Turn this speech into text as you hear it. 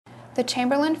The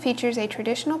chamberlin features a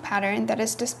traditional pattern that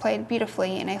is displayed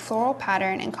beautifully in a floral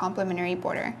pattern and complementary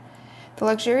border. The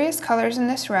luxurious colors in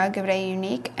this rug give it a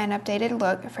unique and updated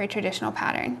look for a traditional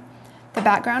pattern. The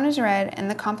background is red and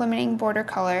the complementing border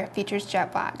color features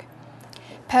jet black.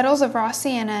 Petals of raw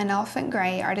sienna and elephant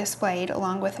gray are displayed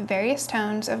along with various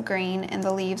tones of green in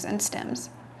the leaves and stems.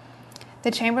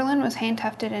 The chamberlin was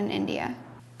hand-tufted in India.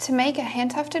 To make a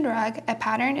hand-tufted rug, a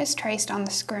pattern is traced on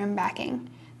the scrim backing.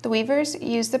 The weavers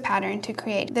used the pattern to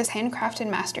create this handcrafted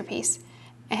masterpiece.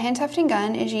 A hand-tufting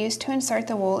gun is used to insert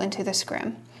the wool into the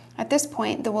scrim. At this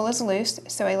point, the wool is loose,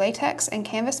 so a latex and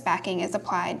canvas backing is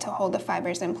applied to hold the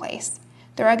fibers in place.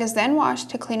 The rug is then washed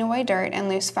to clean away dirt and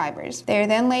loose fibers. They are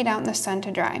then laid out in the sun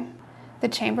to dry. The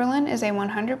chamberlin is a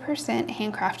 100%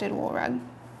 handcrafted wool rug.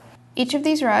 Each of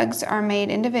these rugs are made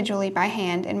individually by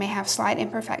hand and may have slight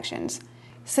imperfections.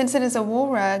 Since it is a wool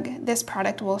rug, this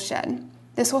product will shed.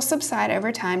 This will subside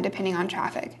over time depending on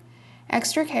traffic.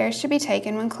 Extra care should be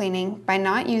taken when cleaning by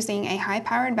not using a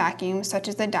high-powered vacuum such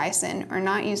as the Dyson or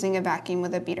not using a vacuum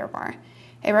with a beater bar.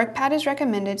 A rug pad is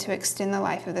recommended to extend the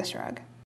life of this rug.